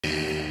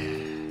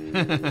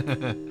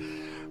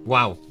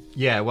Wow.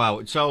 Yeah,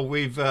 wow. So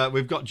we've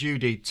got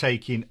Judy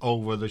taking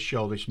over the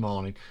show this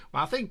morning.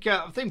 Well, I think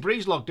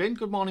Bree's logged in.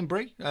 Good morning,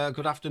 Bree.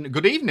 Good afternoon.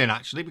 Good evening,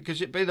 actually, because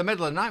it'd be the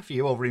middle of the night for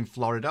you over in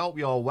Florida. Hope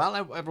you're all well.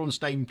 Everyone's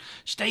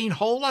staying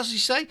whole, as you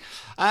say.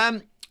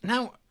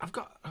 Now I've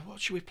got.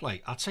 What should we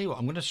play? I'll tell you what.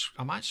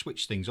 I might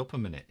switch things up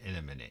in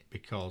a minute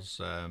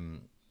because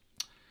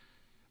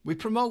we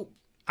promote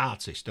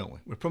artists, don't we?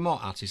 We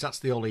promote artists. That's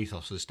the whole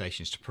ethos of the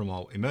station, is to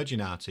promote emerging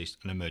artists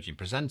and emerging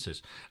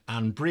presenters.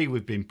 And Bree,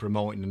 we've been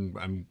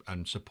promoting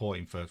and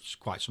supporting for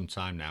quite some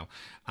time now.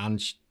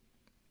 And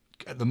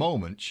at the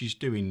moment, she's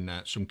doing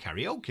some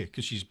karaoke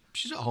because she's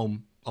at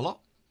home a lot.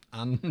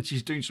 And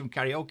she's doing some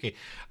karaoke.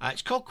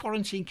 It's called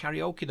Quarantine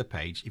Karaoke, the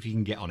page, if you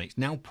can get on it. It's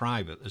now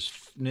private. There's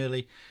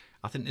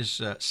I think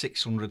there's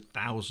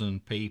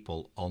 600,000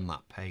 people on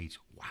that page.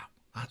 Wow.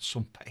 That's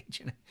some page,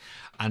 isn't it?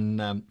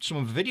 And some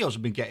of the videos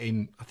have been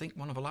getting, I think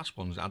one of the last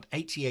ones had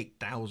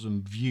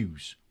 88,000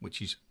 views,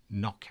 which is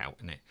knockout,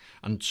 isn't it?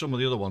 And some of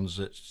the other ones,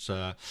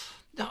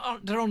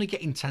 they're only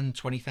getting 10,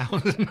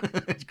 20,000.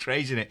 It's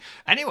crazy, isn't it?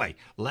 Anyway,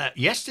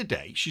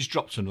 yesterday, she's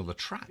dropped another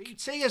track.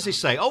 VT, as they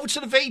say. Over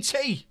to the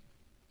VT.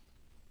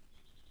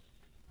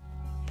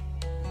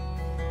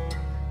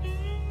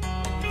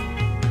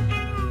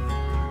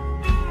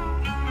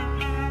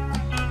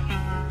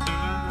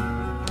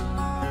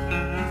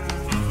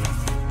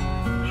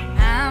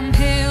 I'm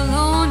hill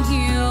on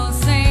hill,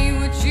 say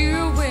what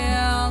you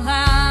will.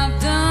 I've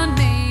done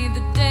made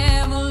the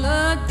devil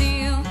a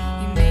deal.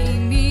 He made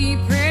me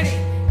pretty,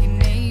 he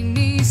made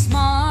me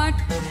smart.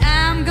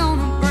 I'm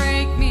gonna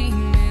break me a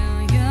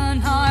million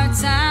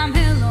hearts. I'm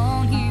hill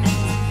on hill,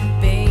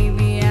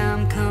 baby,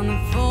 I'm coming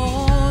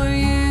for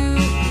you.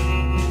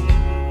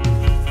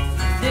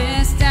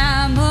 This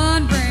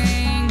diamond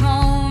ring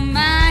on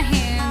my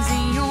hand's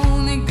the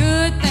only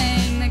good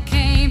thing that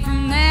came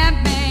from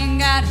that man.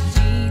 Got a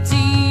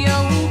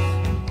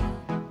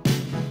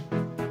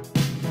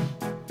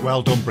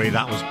Well done, Bree.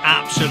 That was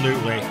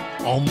absolutely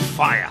on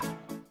fire.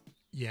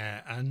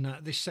 Yeah, and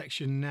this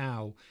section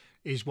now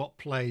is what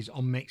plays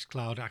on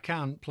Mixcloud. I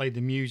can't play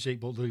the music,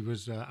 but there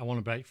was I Want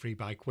to Break Free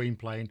by Queen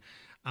playing,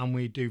 and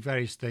we do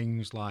various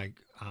things like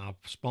our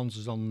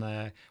sponsors on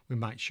there. We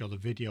might show the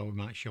video, we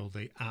might show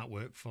the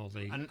artwork for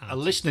the and a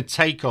listener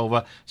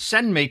takeover.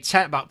 Send me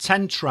about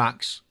 10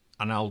 tracks,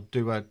 and I'll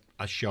do a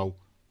show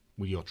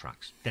with your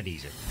tracks. Dead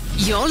easy.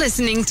 You're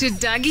listening to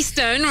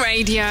Duggystone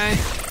Radio,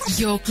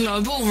 your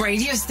global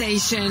radio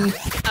station.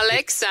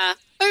 Alexa,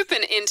 open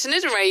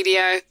internet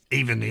radio.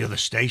 Even the other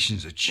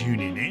stations are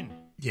tuning in.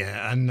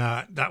 Yeah, and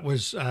that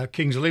was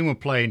Kings of Leon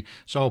playing.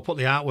 So I'll put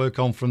the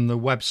artwork on from the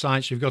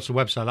website. So if you go to the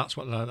website, that's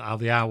how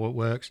the artwork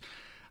works.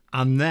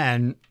 And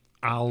then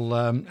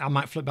I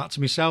might flip back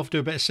to myself, do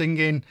a bit of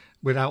singing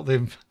without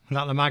the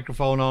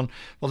microphone on.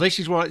 Well, this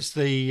is what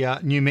the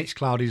new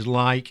Mixcloud is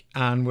like,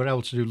 and we're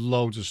able to do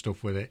loads of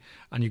stuff with it,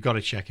 and you've got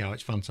to check out.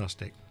 It's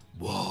fantastic.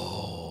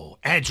 Whoa,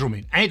 air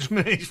drumming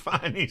is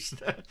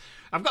finest.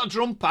 I've got a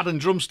drum pad and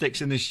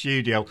drumsticks in the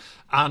studio,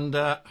 and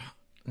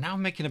now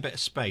I'm making a bit of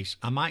space.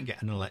 I might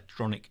get an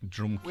electronic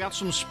drum kit. We had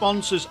some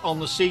sponsors on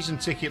the season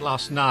ticket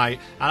last night,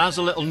 and as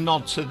a little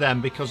nod to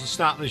them, because at the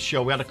start of the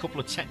show we had a couple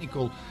of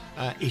technical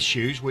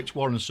issues which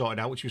Warren sorted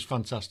out, which was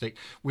fantastic.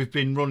 We've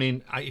been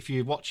running, if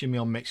you're watching me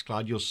on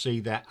Mixcloud, you'll see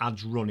their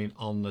ads running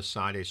on the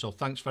side here, so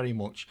thanks very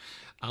much.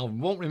 I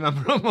won't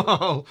remember them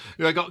all.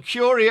 We got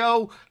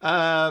Curio,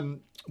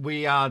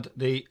 we had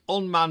the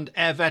Unmanned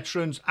Air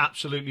Veterans,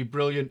 absolutely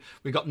brilliant.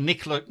 We got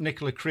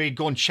Nicola Creed.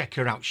 Go and check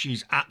her out.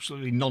 She's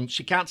absolutely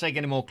she can't take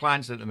any more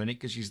clients at the minute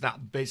because she's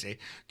that busy,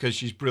 because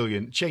she's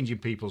brilliant, changing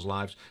people's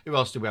lives. Who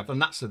else do we have?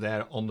 And that's her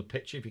there on the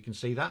picture, if you can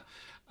see that.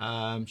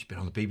 She's been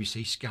on the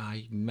BBC,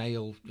 Sky,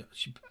 Mail.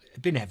 She's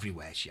been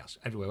everywhere. She has,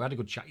 everywhere. We had a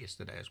good chat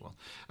yesterday as well.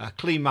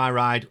 Clean My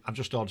Ride. I've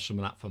just ordered some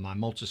of that for my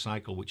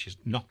motorcycle, which is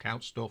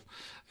knockout stuff.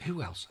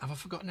 Who else? Have I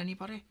forgotten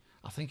anybody?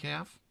 I think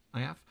I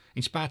have.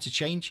 Inspired to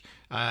Change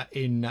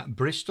in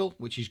Bristol,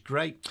 which is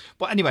great.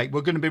 But anyway, we're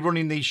going to be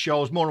running these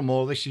shows more and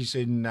more. This is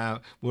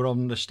we're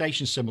on the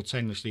station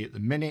simultaneously at the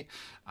minute.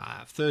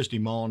 Thursday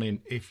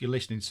morning, if you're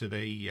listening to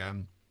the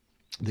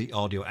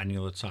audio any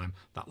other time,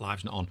 that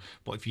live's not on.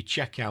 But if you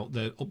check out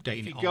the updating,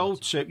 if you go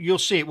to, you'll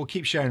see it. We'll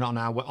keep sharing it on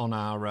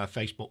our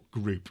Facebook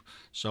group.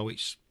 So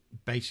it's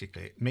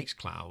basically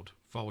Mixcloud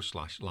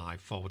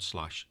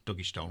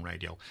 /live/Duggystone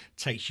Radio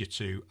takes you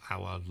to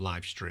our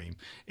live stream.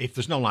 If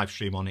there's no live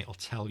stream on it, I'll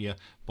tell you,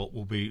 but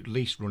we'll be at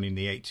least running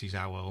the 80s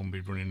hour and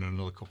we'll be running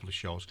another couple of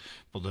shows.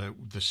 But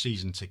the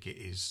season ticket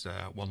is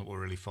one that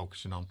we're really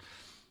focusing on.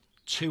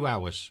 2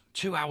 hours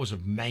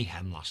of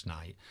mayhem last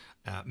night.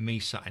 Me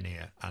sat in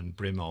here and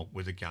Brimo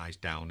with the guys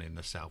down in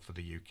the south of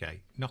the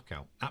UK.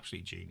 Knockout,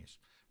 absolute genius.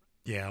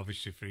 Yeah,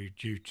 obviously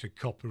due to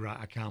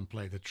copyright I can't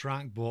play the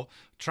track, but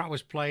track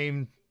was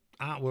playing,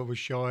 artwork was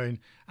showing,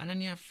 and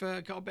then you've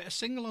got a bit of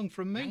sing-along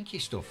from me. Yankee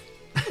stuff.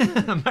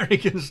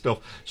 American stuff.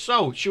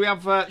 So, should we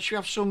have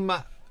some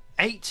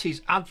 80s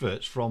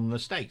adverts from the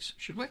States?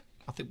 Should we?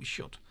 I think we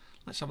should.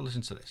 Let's have a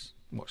listen to this.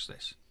 Watch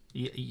this.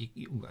 There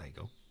you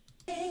go.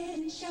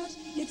 and shout,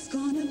 it's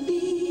gonna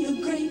be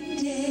a great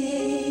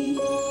day.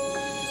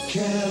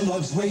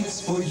 Kellogg's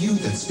waits for you,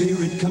 that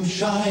spirit comes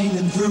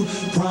shining through,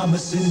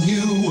 promising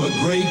you a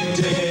great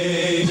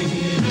day.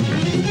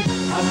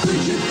 How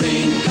could you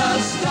think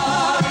of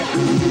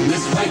starting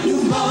this bright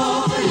new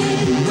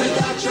morning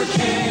without your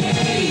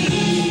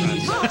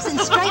cane? Tops and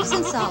stripes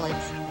and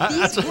solids.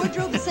 These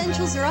wardrobe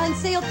essentials are on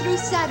sale through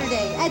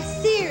Saturday at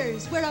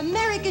Sears, where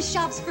America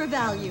shops for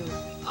value.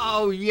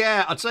 Oh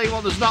yeah, I'll tell you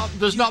what.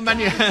 There's not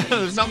many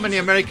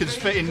Americans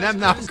fitting them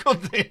now,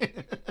 could they?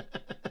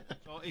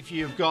 If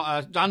you've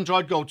got an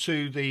Android, go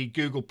to the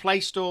Google Play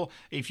Store.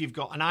 If you've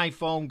got an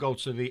iPhone, go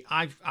to the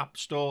App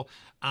Store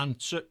and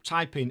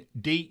type in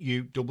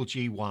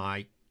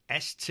DUGGYSTONE,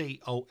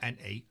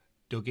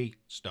 Dougie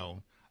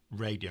Stone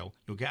Radio.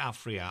 You'll get our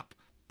free app.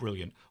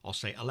 Brilliant. Or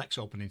say, Alexa,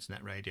 open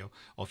internet radio.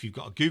 Or if you've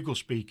got a Google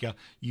speaker,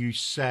 you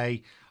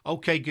say,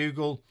 OK,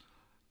 Google,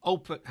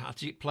 open, how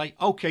does it play?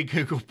 OK,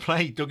 Google,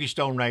 play Dougie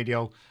Stone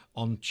Radio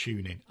on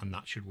TuneIn, and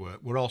that should work.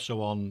 We're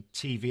also on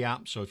TV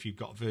app, so if you've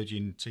got a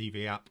Virgin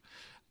TV app,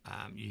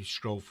 you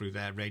scroll through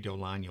their radio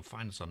line, you'll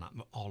find us on that.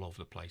 We're all over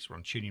the place. We're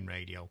on TuneIn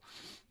Radio,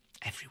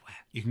 everywhere.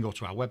 You can go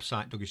to our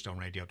website,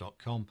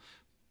 duggystoneradio.com,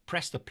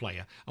 press the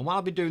player, and while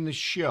I've been doing this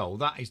show,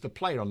 that is the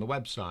player on the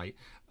website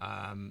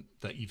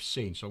that you've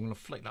seen. So I'm going to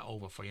flick that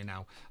over for you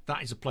now.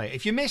 That is the player.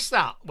 If you miss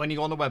that when you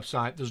go on the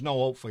website, there's no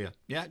hope for you.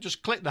 Yeah,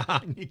 just click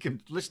that and you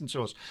can listen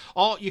to us.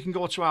 Or you can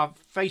go to our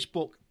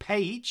Facebook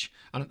page,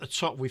 and at the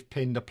top we've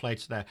pinned a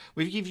playlist there.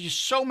 We've given you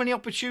so many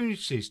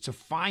opportunities to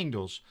find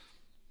us.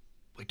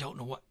 We don't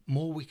know what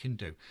more we can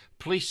do.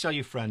 Please tell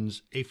your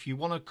friends, if you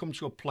want to come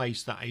to a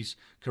place that is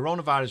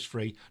coronavirus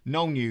free,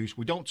 no news,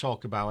 we don't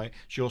talk about it,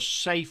 it's your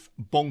safe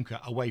bunker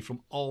away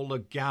from all the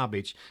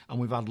garbage. And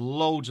we've had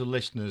loads of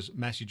listeners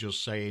message us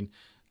saying,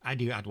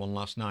 Eddie had one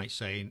last night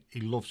saying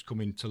he loves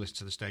coming to listen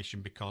to the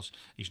station because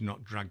he's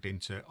not dragged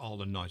into all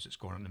the noise that's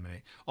going on in a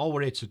minute. All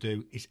we're here to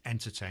do is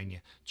entertain you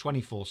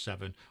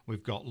 24/7.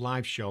 We've got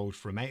live shows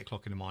from 8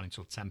 o'clock in the morning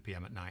till 10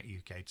 p.m. at night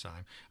UK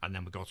time, and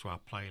then we go to our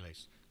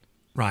playlist.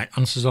 Right,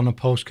 answers on a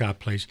postcard,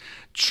 please.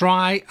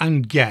 Try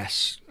and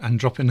guess and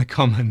drop in the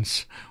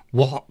comments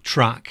what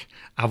track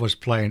I was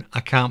playing. I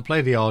can't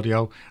play the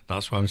audio,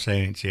 that's why I'm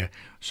saying it to you.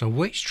 So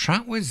which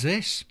track was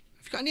this?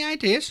 Have you got any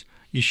ideas?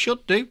 You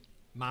should do.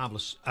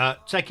 Marvellous.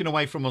 Taken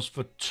away from us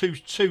for too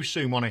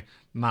soon, wasn't it,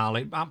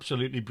 Marley?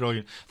 Absolutely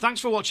brilliant. Thanks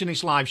for watching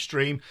this live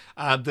stream.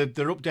 They're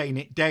updating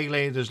it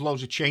daily. There's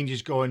loads of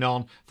changes going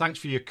on. Thanks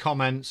for your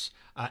comments.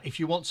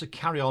 If you want to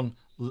carry on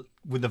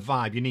with the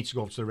vibe, you need to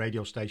go over to the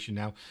radio station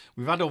now.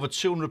 We've had over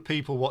 200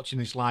 people watching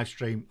this live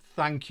stream.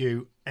 Thank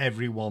you,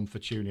 everyone, for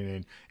tuning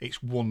in.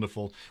 It's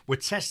wonderful. We're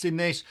testing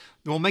this.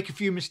 We'll make a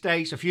few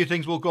mistakes. A few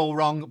things will go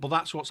wrong, but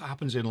that's what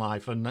happens in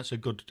life, and that's a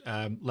good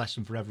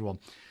lesson for everyone.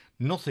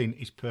 Nothing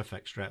is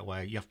perfect straight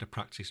away. You have to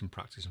practice and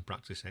practice and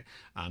practice it,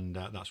 and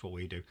that's what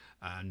we do.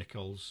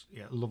 Nichols,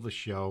 yeah, love the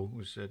show.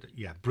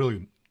 Yeah,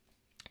 brilliant.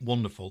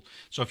 Wonderful.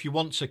 So if you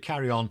want to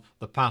carry on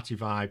the party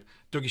vibe,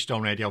 Dougie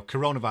Stone Radio,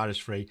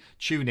 coronavirus free,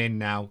 tune in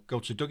now.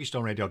 Go to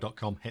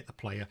duggystone.radio.com, hit the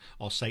player,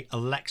 or say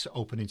Alexa,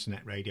 open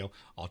internet radio,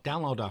 or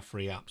download our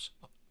free apps.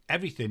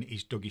 Everything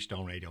is Dougie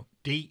Stone Radio,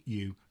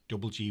 DUGGYSTONE.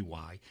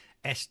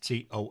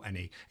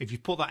 If you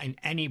put that in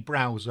any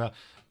browser,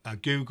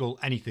 Google,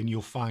 anything,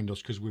 you'll find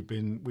us, because we've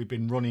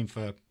been running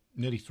for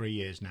nearly 3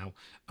 years now,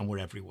 and we're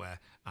everywhere.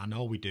 And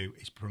all we do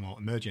is promote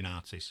emerging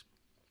artists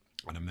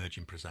and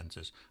emerging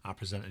presenters. Our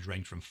presenters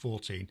range from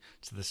 14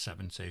 to the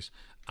 70s,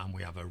 and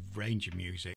we have a range of music.